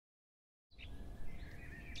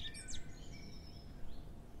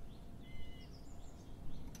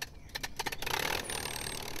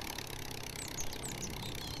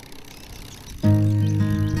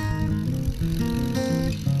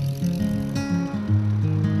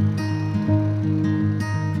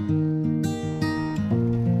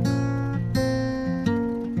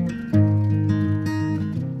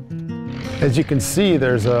As you can see,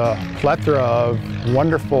 there's a plethora of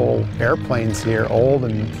wonderful airplanes here, old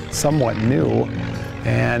and somewhat new.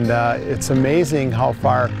 And it's amazing how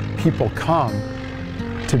far people come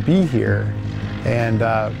to be here and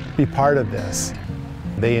be part of this.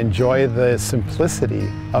 They enjoy the simplicity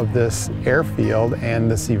of this airfield and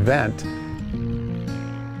this event.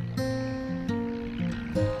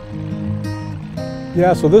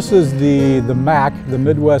 Yeah, so this is the MAC, the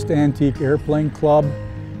Midwest Antique Airplane Club.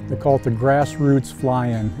 They call it the Grassroots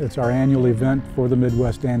Fly-In. It's our annual event for the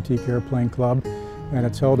Midwest Antique Airplane Club, and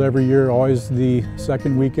it's held every year, always the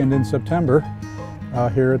second weekend in September,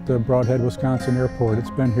 here at the Brodhead, Wisconsin airport. It's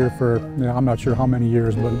been here for, I'm not sure how many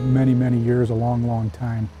years, but many, many years, a long, long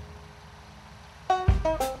time.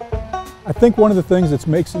 I think one of the things that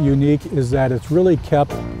makes it unique is that it's really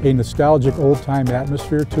kept a nostalgic old-time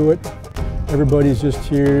atmosphere to it. Everybody's just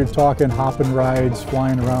here talking, hopping rides,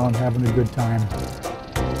 flying around, having a good time.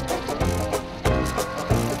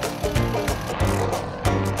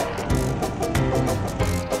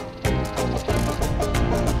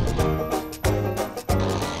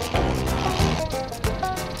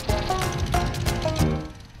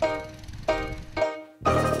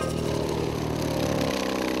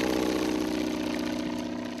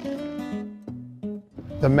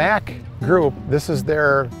 The MAC group, this is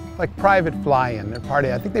their private fly-in, their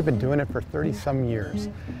party. I think they've been doing it for 30-some years.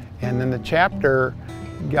 And then the chapter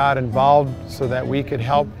got involved so that we could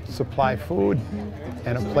help supply food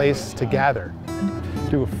and a place to gather.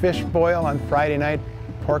 Do a fish boil on Friday night,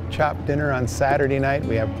 pork chop dinner on Saturday night.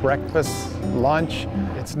 We have breakfast, lunch.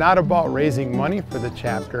 It's not about raising money for the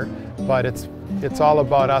chapter, but it's all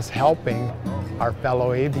about us helping our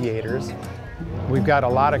fellow aviators. We've got a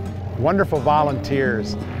lot of wonderful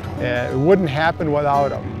volunteers. It wouldn't happen without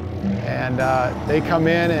them. And they come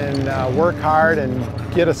in and work hard and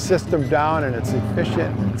get a system down, and it's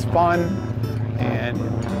efficient, it's fun,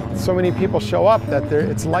 and so many people show up that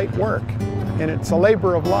it's light work, and it's a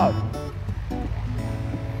labor of love.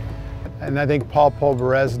 And I think Paul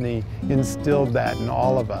Berezny instilled that in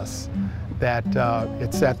all of us, that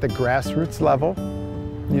it's at the grassroots level.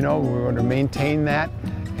 You know, we want to maintain that.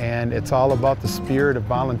 And it's all about the spirit of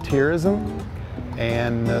volunteerism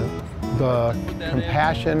and the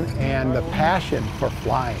compassion and the passion for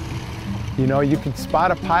flying. You know, you can spot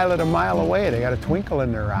a pilot a mile away, they got a twinkle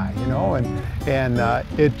in their eye, you know, and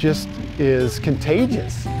it just is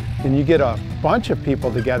contagious. And you get a bunch of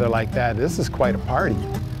people together like that, this is quite a party.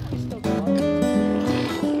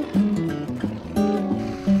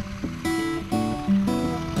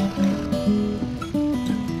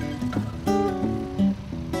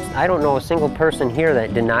 I don't know a single person here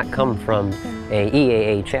that did not come from a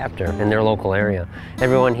EAA chapter in their local area.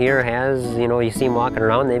 Everyone here has, you know, you see them walking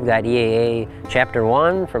around, they've got EAA Chapter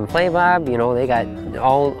 1 from Playbob, you know, they got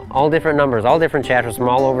all different numbers, all different chapters from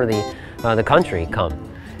all over the country come.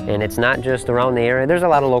 And it's not just around the area. There's a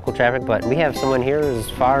lot of local traffic, but we have someone here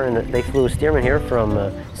as far, and they flew a steerman here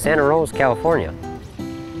from Santa Rosa, California.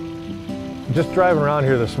 Just driving around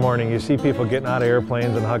here this morning, you see people getting out of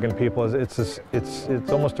airplanes and hugging people. It's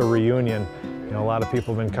almost a reunion. You know, a lot of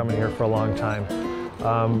people have been coming here for a long time.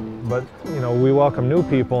 But you know, we welcome new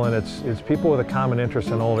people, and it's people with a common interest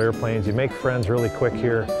in old airplanes. You make friends really quick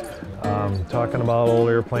here, talking about old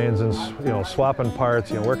airplanes and, you know, swapping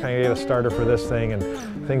parts. You know, where can I get a starter for this thing,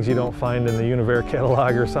 and things you don't find in the Univair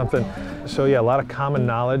catalog or something. So yeah, a lot of common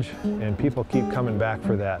knowledge, and people keep coming back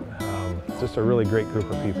for that. Just a really great group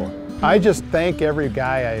of people. I just thank every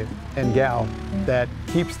guy and gal that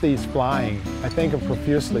keeps these flying. I thank them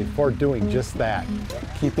profusely for doing just that,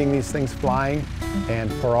 keeping these things flying,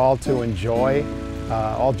 and for all to enjoy,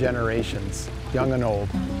 all generations, young and old.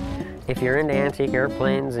 If you're into antique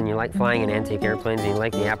airplanes and you like flying in antique airplanes and you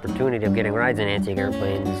like the opportunity of getting rides in antique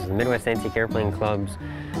airplanes, the Midwest Antique Airplane Club's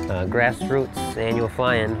Grassroots annual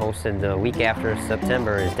fly-in hosted the week after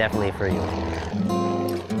September is definitely for you.